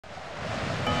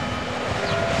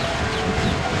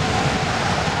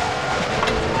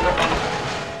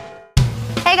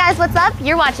guys, what's up?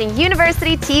 You're watching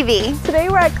University TV. Today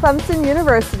we're at Clemson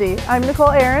University. I'm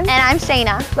Nicole Aaron. And I'm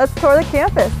Shayna. Let's tour the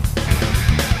campus.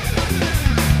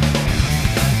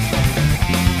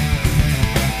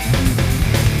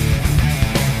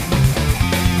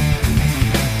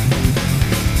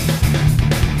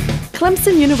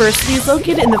 Clemson University is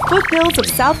located in the foothills of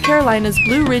South Carolina's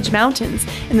Blue Ridge Mountains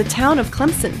in the town of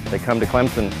Clemson. They come to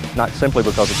Clemson not simply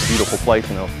because it's a beautiful place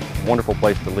and a wonderful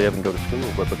place to live and go to school,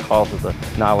 but because of the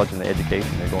knowledge and the education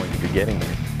they're going to be getting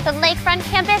here. The lakefront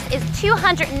campus is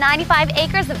 295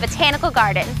 acres of botanical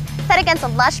gardens, set against a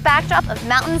lush backdrop of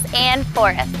mountains and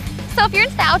forests. So if you're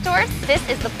into the outdoors, this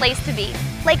is the place to be.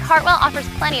 Lake Hartwell offers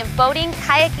plenty of boating,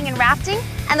 kayaking, and rafting,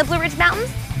 and the Blue Ridge Mountains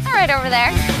are right over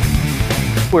there.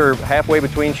 We're halfway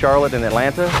between Charlotte and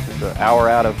Atlanta, just an hour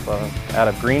out of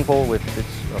Greenville with its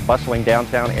bustling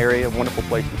downtown area, wonderful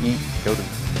place to eat, go to the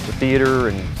theater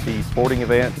and see sporting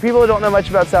events. People who don't know much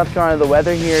about South Carolina, the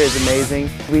weather here is amazing.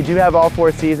 We do have all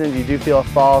 4 seasons. You do feel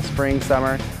fall, spring,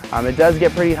 summer. It does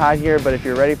get pretty hot here, but if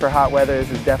you're ready for hot weather,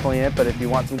 this is definitely it. But if you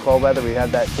want some cold weather, we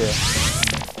have that too.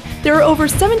 There are over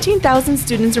 17,000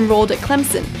 students enrolled at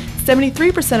Clemson.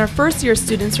 73% are first-year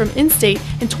students from in-state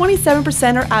and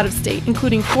 27% are out-of-state,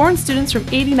 including foreign students from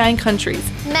 89 countries.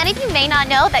 Many of you may not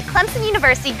know that Clemson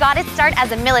University got its start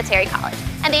as a military college,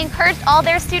 and they encouraged all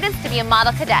their students to be a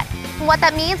model cadet. And what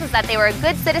that means was that they were a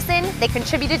good citizen, they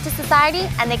contributed to society,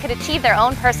 and they could achieve their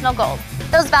own personal goals.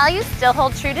 Those values still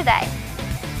hold true today.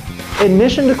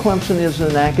 Admission to Clemson is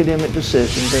an academic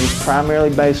decision that is primarily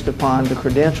based upon the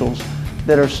credentials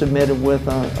that are submitted with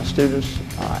a student's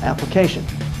application.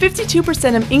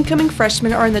 52% of incoming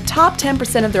freshmen are in the top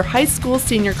 10% of their high school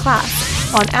senior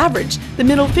class. On average, the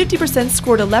middle 50%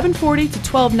 scored 1140 to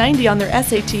 1290 on their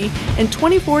SAT and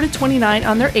 24 to 29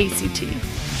 on their ACT.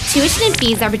 Tuition and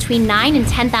fees are between $9,000 and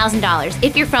 $10,000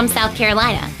 if you're from South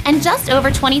Carolina, and just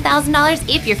over $20,000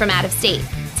 if you're from out of state.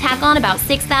 Tack on about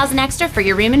 $6,000 extra for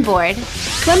your room and board.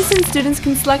 Clemson students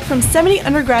can select from 70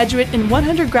 undergraduate and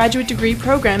 100 graduate degree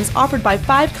programs offered by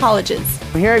 5 colleges.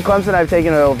 Here at Clemson, I've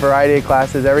taken a variety of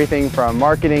classes, everything from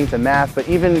marketing to math, but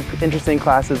even interesting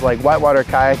classes like whitewater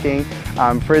kayaking,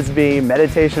 frisbee,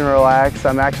 meditation relax.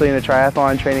 I'm actually in a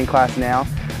triathlon training class now.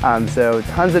 So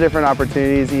tons of different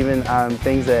opportunities, even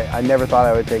things that I never thought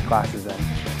I would take classes in.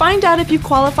 Find out if you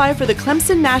qualify for the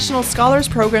Clemson National Scholars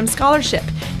Program Scholarship.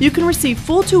 You can receive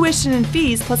full tuition and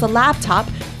fees plus a laptop,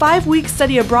 5-week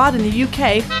study abroad in the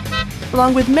UK,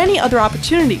 along with many other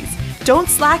opportunities. Don't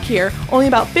slack here, only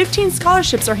about 15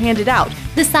 scholarships are handed out.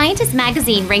 The Scientist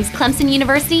magazine ranks Clemson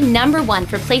University #1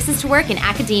 for places to work in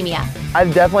academia. I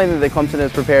definitely think that Clemson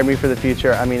has prepared me for the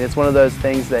future. I mean, it's one of those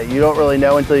things that you don't really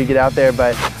know until you get out there,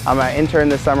 but I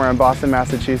interned this summer in Boston,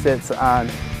 Massachusetts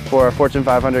for a Fortune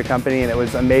 500 company, and it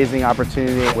was an amazing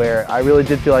opportunity where I really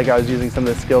did feel like I was using some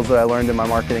of the skills that I learned in my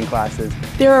marketing classes.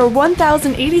 There are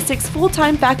 1,086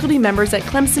 full-time faculty members at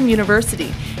Clemson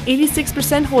University.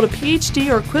 86% hold a PhD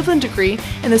or equivalent degree,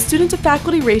 and the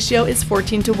student-to-faculty ratio is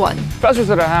 14:1. Professors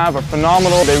that I have are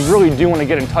phenomenal. They really do want to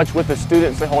get in touch with the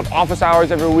students. They hold office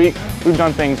hours every week. We've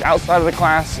done things outside of the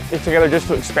class together just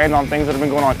to expand on things that have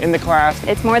been going on in the class.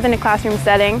 It's more than a classroom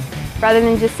setting. Rather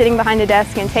than just sitting behind a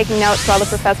desk and taking notes while the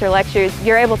professor lectures,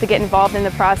 you're able to get involved in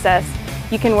the process.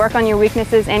 You can work on your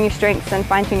weaknesses and your strengths and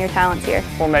fine-tune your talents here.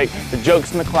 We'll make the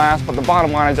jokes in the class, but the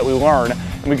bottom line is that we learn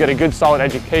and we get a good solid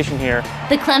education here.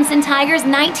 The Clemson Tigers'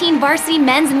 19 varsity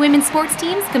men's and women's sports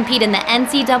teams compete in the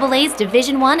NCAA's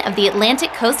Division I of the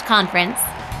Atlantic Coast Conference.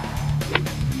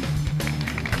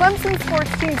 Clemson sports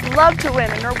teams love to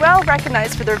win and are well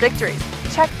recognized for their victories.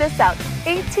 Check this out.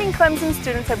 18 Clemson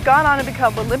students have gone on to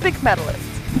become Olympic medalists.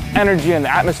 Energy and the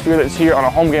atmosphere that's here on a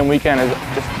home game weekend is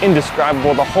just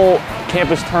indescribable. The whole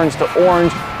campus turns to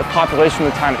orange. The population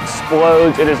of the time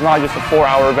explodes. It is not just a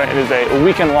 4-hour event. It is a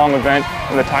weekend-long event,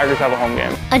 and the Tigers have a home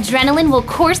game. Adrenaline will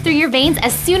course through your veins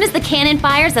as soon as the cannon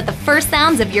fires at the first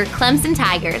sounds of your Clemson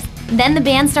Tigers. Then the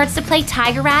band starts to play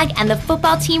Tiger Rag, and the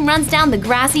football team runs down the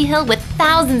grassy hill with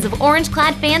thousands of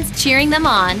orange-clad fans cheering them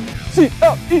on.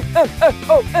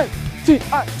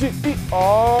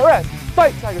 C-L-E-M-F-O-N-T-I-G-E-R-S.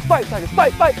 Fight, Tigers, fight, Tigers,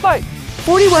 fight, fight, fight!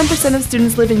 41% of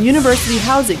students live in university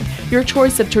housing, your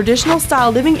choice of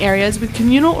traditional-style living areas with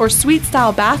communal or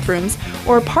suite-style bathrooms,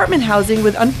 or apartment housing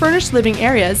with unfurnished living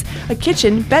areas, a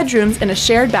kitchen, bedrooms, and a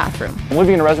shared bathroom.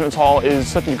 Living in a residence hall is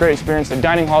such a great experience. The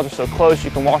dining halls are so close,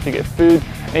 you can walk to get food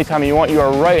anytime you want. You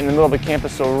are right in the middle of the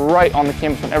campus, so right on the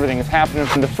campus when everything is happening.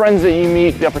 And the friends that you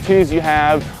meet, the opportunities you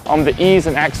have, the ease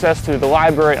and access to the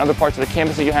library and other parts of the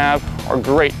campus that you have are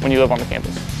great when you live on the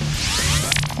campus.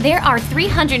 There are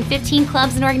 315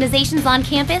 clubs and organizations on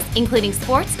campus, including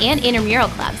sports and intramural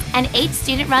clubs, and 8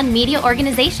 student-run media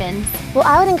organizations. Well,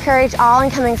 I would encourage all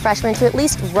incoming freshmen to at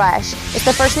least rush. It's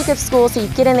the first week of school, so you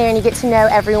get in there and you get to know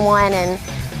everyone, and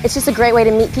it's just a great way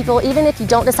to meet people. Even if you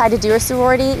don't decide to do a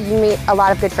sorority, you meet a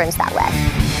lot of good friends that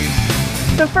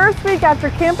way. The first week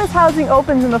after campus housing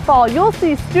opens in the fall, you'll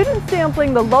see students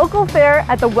sampling the local fair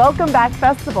at the Welcome Back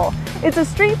Festival. It's a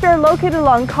street fair located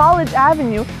along College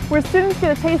Avenue where students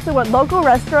get a taste of what local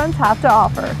restaurants have to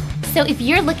offer. So if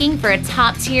you're looking for a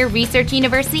top-tier research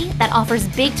university that offers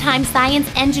big-time science,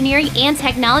 engineering, and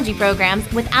technology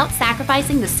programs without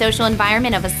sacrificing the social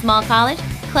environment of a small college,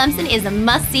 Clemson is a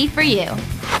must-see for you.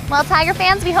 Well, Tiger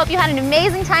fans, we hope you had an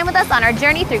amazing time with us on our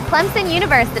journey through Clemson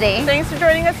University. Thanks for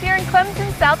joining us here in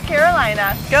Clemson, South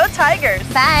Carolina. Go Tigers!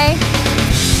 Bye!